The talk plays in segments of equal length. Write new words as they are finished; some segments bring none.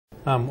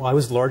Well, I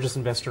was the largest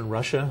investor in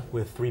Russia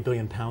with £3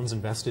 billion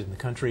invested in the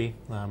country.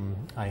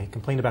 I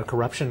complained about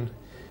corruption.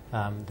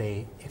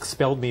 They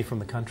expelled me from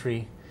the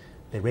country.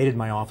 They raided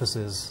my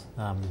offices.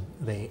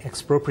 They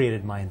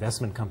expropriated my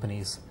investment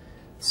companies,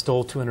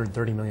 stole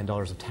 $230 million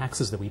of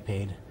taxes that we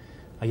paid.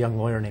 A young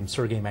lawyer named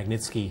Sergei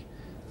Magnitsky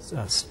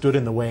stood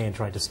in the way and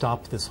tried to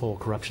stop this whole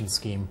corruption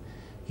scheme.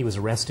 He was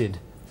arrested,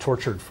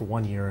 tortured for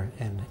 1 year,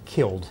 and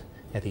killed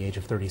at the age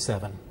of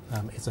 37.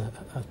 It's a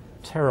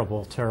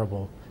terrible,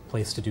 terrible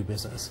place to do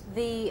business.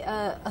 The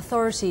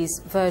authorities'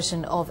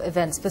 version of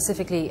events,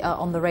 specifically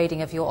on the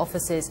raiding of your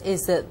offices,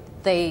 is that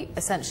they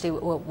essentially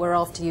were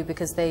after you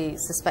because they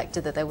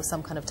suspected that there was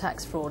some kind of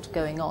tax fraud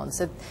going on.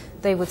 So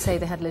they would say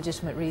they had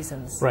legitimate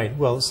reasons. Right.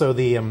 Well, so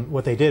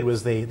what they did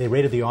was they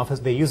raided the office.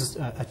 They used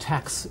a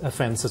tax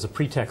offense as a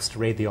pretext to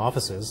raid the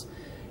offices,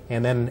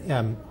 and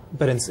then,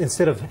 but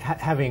instead of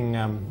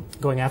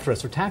going after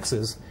us for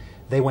taxes,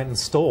 they went and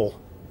stole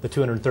the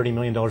 $230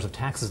 million of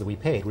taxes that we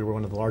paid. We were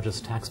one of the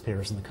largest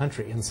taxpayers in the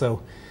country. And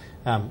so,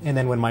 and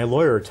then when my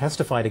lawyer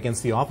testified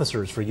against the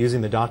officers for using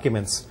the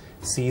documents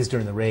seized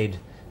during the raid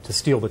to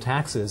steal the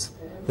taxes,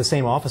 the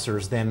same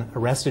officers then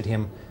arrested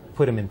him,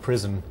 put him in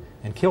prison,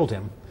 and killed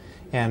him.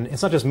 And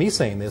it's not just me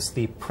saying this.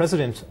 The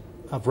president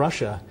of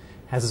Russia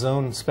has his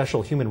own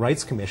special human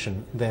rights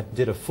commission that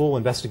did a full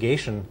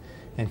investigation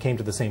and came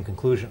to the same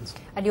conclusions.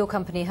 And your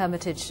company,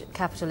 Hermitage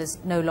Capital, is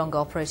no longer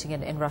operating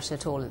in Russia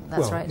at all,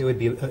 that's right? It would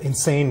be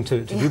insane to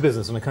do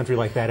business in a country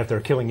like that if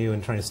they're killing you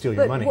and trying to steal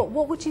your money.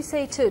 What would you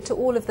say to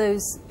all of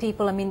those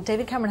people? I mean,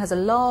 David Cameron has a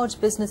large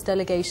business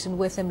delegation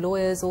with him,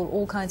 lawyers,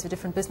 all kinds of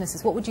different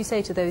businesses. What would you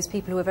say to those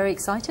people who are very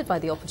excited by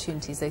the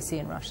opportunities they see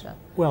in Russia?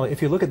 Well,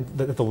 if you look at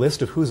the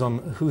list of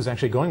who's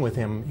actually going with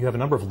him, you have a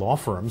number of law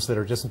firms that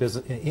are just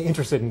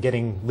interested in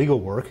getting legal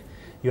work.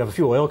 You have a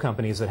few oil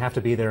companies that have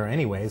to be there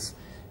anyways,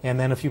 and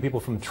then a few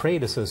people from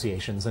trade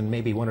associations and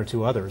maybe one or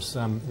two others.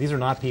 These are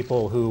not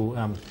people who,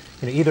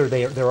 either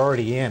they're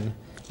already in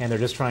and they're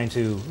just trying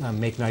to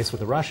make nice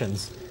with the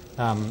Russians,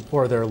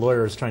 or they're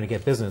lawyers trying to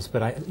get business.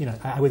 But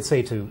I would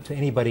say to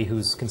anybody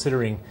who's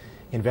considering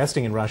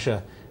investing in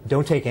Russia,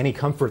 don't take any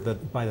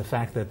comfort by the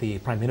fact that the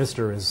Prime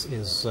Minister is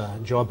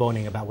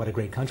jawboning about what a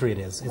great country it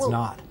is. It's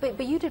not. But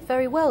you did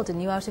very well,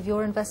 didn't you, out of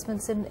your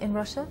investments in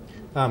Russia?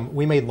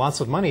 We made lots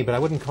of money, but I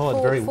wouldn't call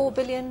it very... $4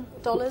 billion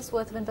worth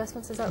of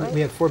investments, is that right? We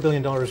had $4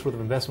 billion worth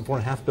of investment,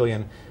 $4.5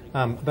 billion.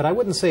 But I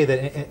wouldn't say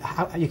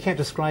that you can't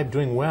describe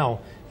doing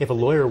well if a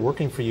lawyer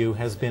working for you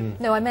has been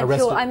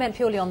arrested. I meant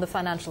purely on the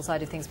financial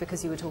side of things,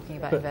 because you were talking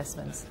about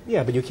investments.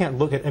 Yeah, but you can't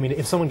look at,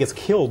 if someone gets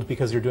killed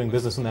because you're doing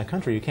business in that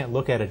country, you can't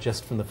look at it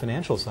just from the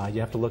financial side.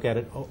 You have to look at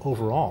it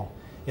overall.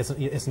 It's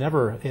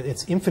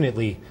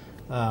infinitely,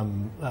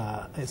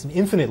 it's an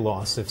infinite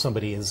loss if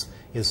somebody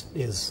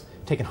is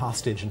taken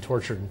hostage and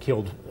tortured and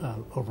killed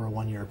over a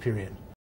 1 year period.